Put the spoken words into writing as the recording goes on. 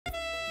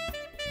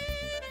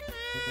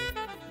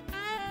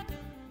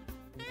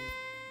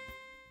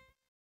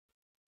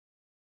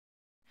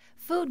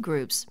Food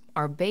groups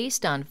are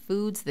based on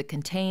foods that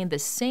contain the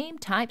same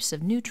types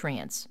of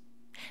nutrients.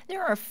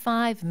 There are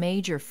 5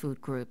 major food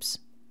groups.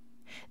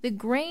 The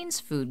grains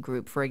food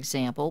group, for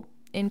example,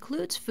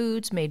 includes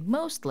foods made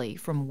mostly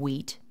from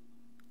wheat,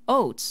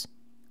 oats,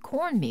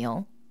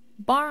 cornmeal,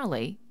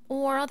 barley,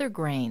 or other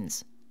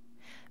grains.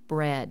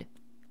 Bread,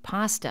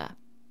 pasta,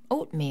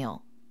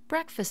 oatmeal,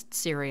 breakfast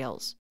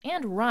cereals,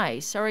 and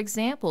rice are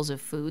examples of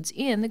foods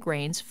in the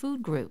grains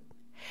food group.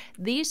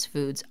 These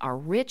foods are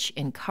rich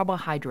in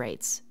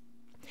carbohydrates.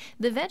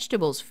 The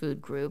vegetables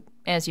food group,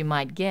 as you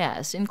might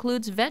guess,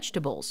 includes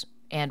vegetables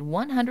and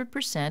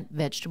 100%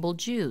 vegetable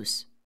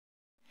juice.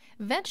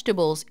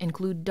 Vegetables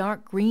include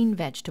dark green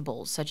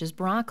vegetables such as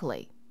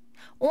broccoli,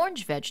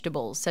 orange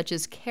vegetables such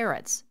as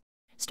carrots,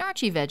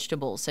 starchy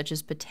vegetables such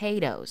as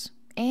potatoes,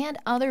 and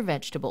other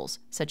vegetables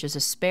such as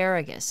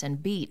asparagus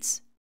and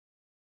beets.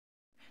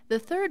 The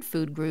third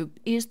food group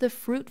is the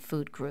fruit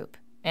food group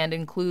and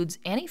includes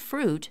any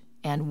fruit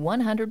and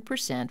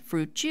 100%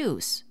 fruit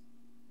juice.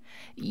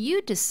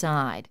 You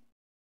decide.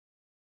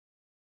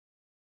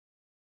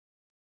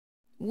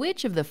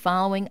 Which of the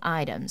following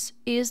items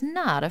is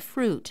not a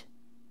fruit?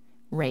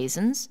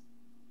 Raisins,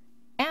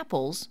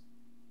 apples,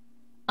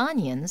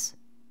 onions,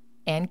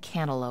 and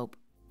cantaloupe.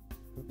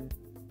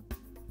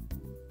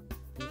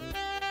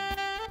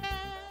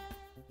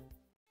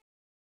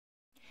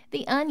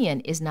 The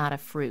onion is not a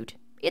fruit.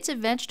 It's a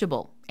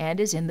vegetable and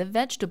is in the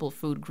vegetable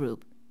food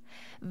group.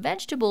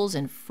 Vegetables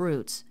and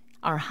fruits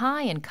are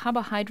high in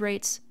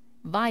carbohydrates,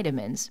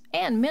 vitamins,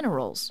 and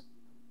minerals.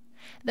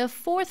 The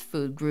fourth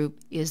food group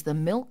is the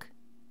milk,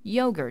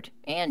 yogurt,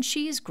 and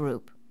cheese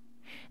group.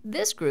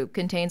 This group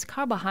contains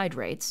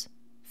carbohydrates,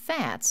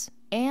 fats,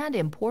 and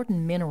important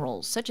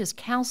minerals such as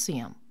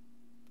calcium.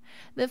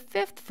 The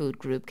fifth food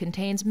group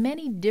contains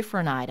many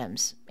different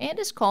items and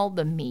is called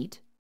the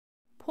meat,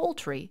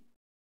 poultry,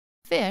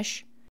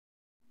 fish,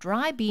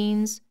 dry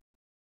beans,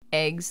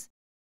 eggs,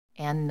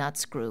 and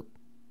nuts group.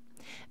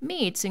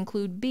 Meats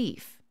include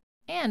beef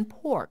and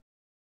pork.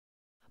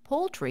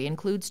 Poultry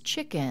includes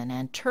chicken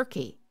and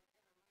turkey.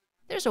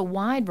 There's a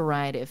wide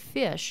variety of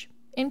fish,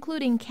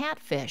 including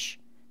catfish,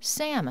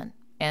 salmon,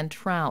 and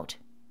trout.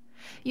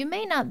 You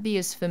may not be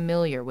as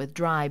familiar with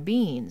dry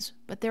beans,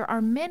 but there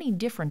are many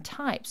different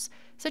types,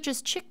 such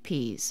as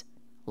chickpeas,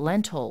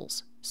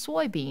 lentils,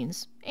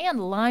 soybeans, and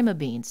lima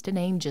beans, to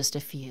name just a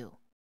few.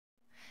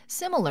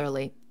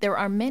 Similarly, there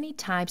are many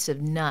types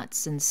of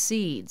nuts and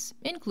seeds,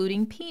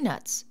 including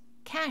peanuts,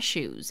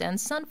 cashews, and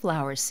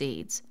sunflower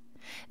seeds.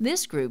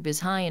 This group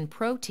is high in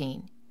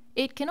protein.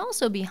 It can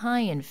also be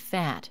high in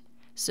fat,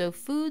 so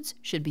foods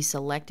should be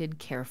selected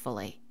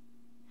carefully.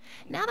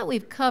 Now that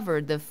we've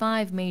covered the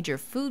 5 major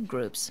food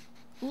groups,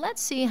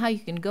 let's see how you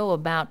can go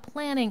about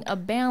planning a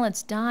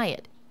balanced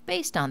diet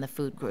based on the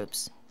food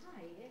groups.